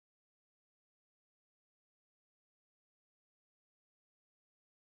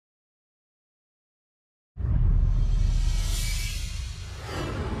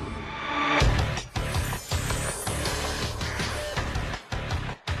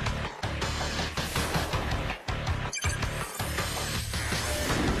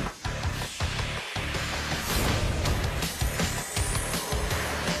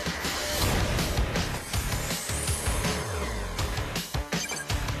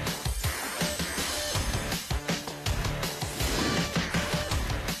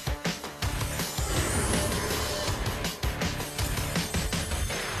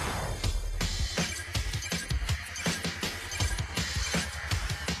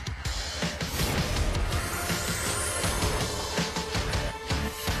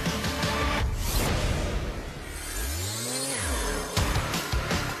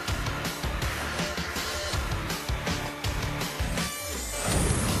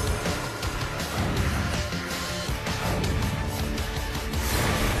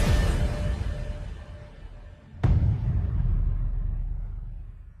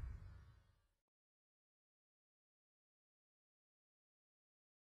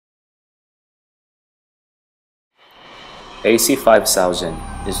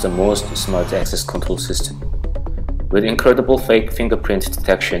AC5000 is the most smart access control system, with incredible fake fingerprint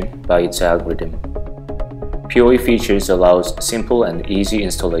detection by its algorithm. PoE features allows simple and easy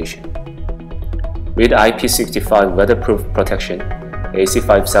installation. With IP65 weatherproof protection,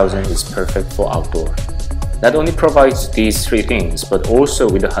 AC5000 is perfect for outdoor. Not only provides these three things, but also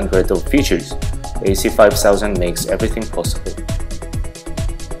with hundreds of features, AC5000 makes everything possible.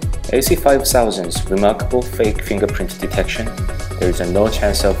 AC5000's remarkable fake fingerprint detection, there is no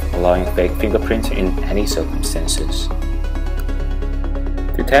chance of allowing fake fingerprint in any circumstances.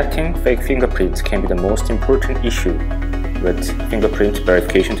 Detecting fake fingerprints can be the most important issue with Fingerprint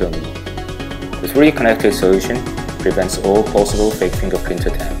Verification Competence. The 3 connected solution prevents all possible fake fingerprint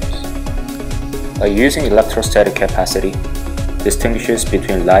attempts. By using electrostatic capacity, distinguishes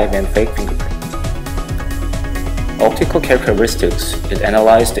between live and fake fingerprints. Optical characteristics, it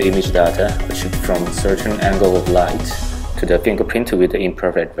analyzes the image data achieved from certain angle of light to the fingerprint with the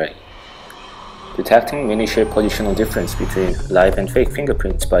infrared ray. Detecting miniature positional difference between live and fake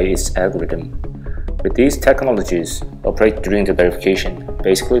fingerprints by its algorithm. With these technologies operate during the verification,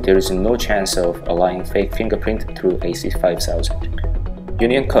 basically there is no chance of allowing fake fingerprint through AC5000.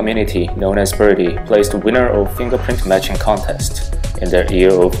 Union community known as VIRDI placed winner of fingerprint matching contest in the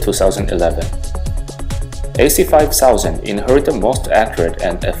year of 2011. AC5000 inherit the most accurate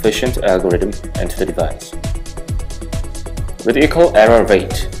and efficient algorithm into the device. With equal error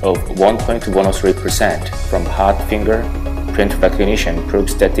rate of 1.103% from hard fingerprint recognition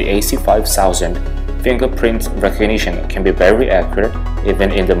proves that the AC5000 fingerprint recognition can be very accurate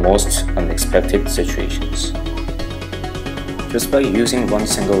even in the most unexpected situations. Just by using one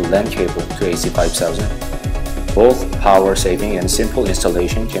single LAN cable to AC5000, both power saving and simple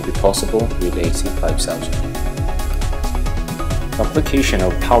installation can be possible with AC5000. Application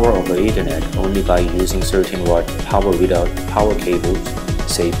of power over Ethernet only by using 13-watt power without power cables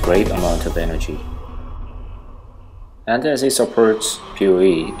save great amount of energy. And as it supports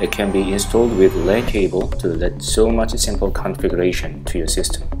PoE, it can be installed with LAN cable to let so much simple configuration to your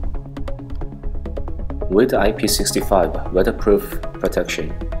system. With IP65 weatherproof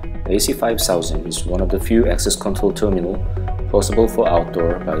protection, AC5000 is one of the few access control terminals possible for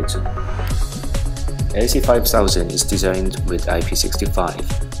outdoor by itself. AC5000 is designed with IP65,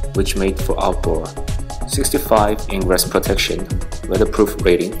 which made for outdoor, 65 ingress protection, weatherproof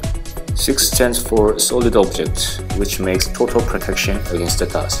rating, 6 stands for solid objects, which makes total protection against the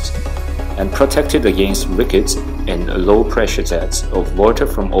dust, and protected against leakage and low pressure jets of water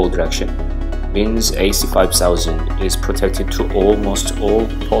from all directions, means AC5000 is protected to almost all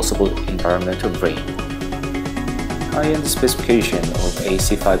possible environmental rain. High-end specification of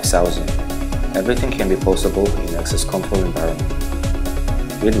AC5000, everything can be possible in access control environment.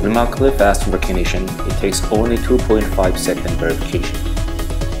 With remarkably fast recognition, it takes only 2.5 second verification.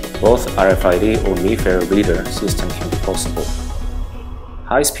 Both RFID or MIFARE reader system can be possible.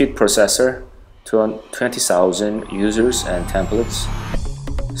 High-speed processor, 20,000 users and templates,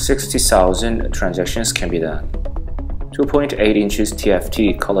 60,000 transactions can be done. 2.8 inches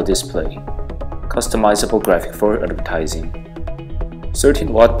TFT color display, customizable graphic for advertising.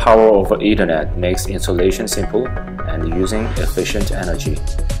 13-watt power over Ethernet makes installation simple and using efficient energy.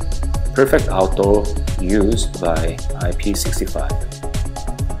 Perfect outdoor use by IP65.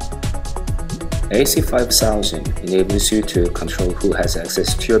 AC5000 enables you to control who has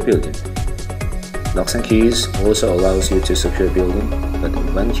access to your building. Locks and keys also allows you to secure building, but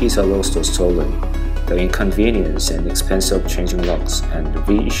when keys are lost or stolen, the inconvenience and expense of changing locks and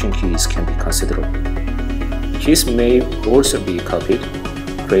reissuing keys can be considerable. Keys may also be copied,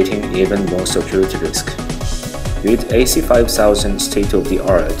 creating even more security risk. With AC5000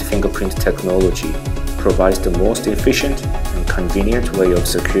 state-of-the-art fingerprint technology provides the most efficient and convenient way of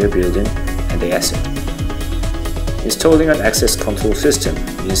secure building and the asset. Installing an access control system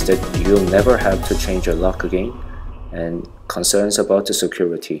means that you'll never have to change your lock again and concerns about the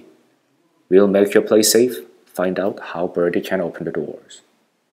security. We'll make your place safe. Find out how VIRDI can open the doors.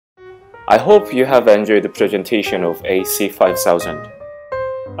 I hope you have enjoyed the presentation of AC5000.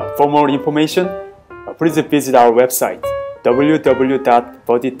 For more information, please visit our website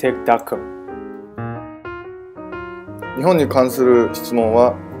www.virditech.com. 日本に関する質問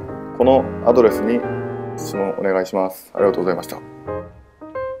はこのアドレスに質問お願いします。ありがとうございました。